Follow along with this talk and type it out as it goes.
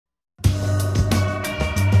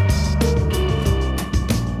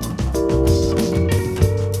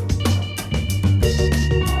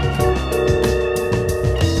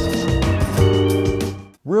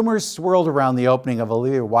Rumors swirled around the opening of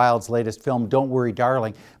Olivia Wilde's latest film, Don't Worry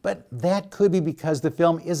Darling, but that could be because the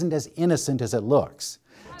film isn't as innocent as it looks.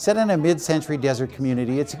 Set in a mid-century desert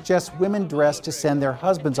community, it suggests women dress to send their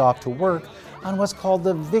husbands off to work on what's called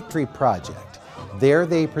the Victory Project. There,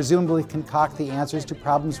 they presumably concoct the answers to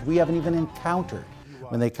problems we haven't even encountered.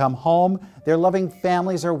 When they come home, their loving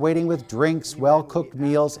families are waiting with drinks, well-cooked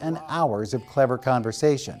meals, and hours of clever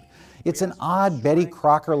conversation. It's an odd Betty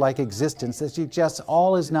Crocker-like existence that suggests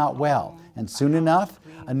all is not well, and soon enough,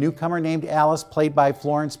 a newcomer named Alice, played by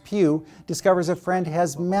Florence Pugh, discovers a friend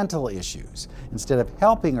has mental issues. Instead of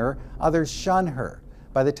helping her, others shun her.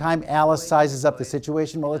 By the time Alice sizes up the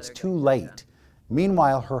situation, well, it's too late.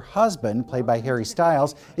 Meanwhile, her husband, played by Harry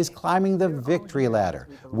Styles, is climbing the victory ladder,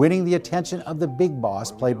 winning the attention of the big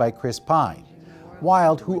boss, played by Chris Pine.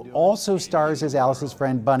 Wilde, who also stars as Alice's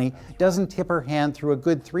friend Bunny, doesn't tip her hand through a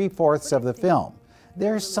good 3/4 of the film.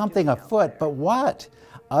 There's something afoot, but what?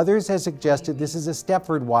 Others have suggested this is a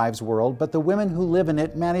Stepford Wives world, but the women who live in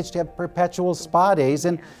it manage to have perpetual spa days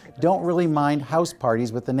and don't really mind house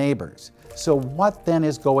parties with the neighbors. So what then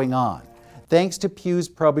is going on? Thanks to Pugh's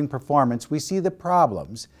probing performance, we see the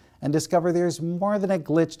problems and discover there's more than a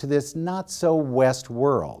glitch to this not-so-West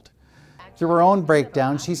world. Through her own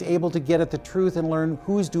breakdown, she's able to get at the truth and learn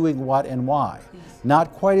who's doing what and why.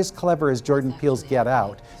 Not quite as clever as Jordan Peele's Get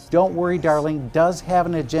Out, Don't Worry Darling does have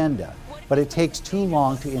an agenda, but it takes too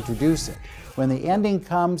long to introduce it. When the ending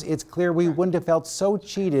comes, it's clear we wouldn't have felt so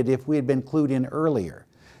cheated if we had been clued in earlier.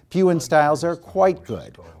 Pugh and Styles are quite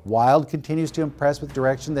good. Wilde continues to impress with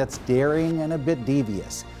direction that's daring and a bit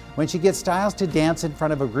devious. When she gets Styles to dance in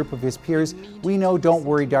front of a group of his peers, we know Don't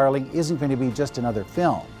Worry Darling isn't going to be just another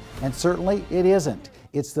film. And certainly it isn't.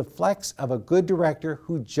 It's the flex of a good director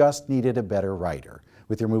who just needed a better writer.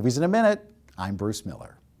 With your movies in a minute, I'm Bruce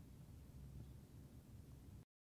Miller.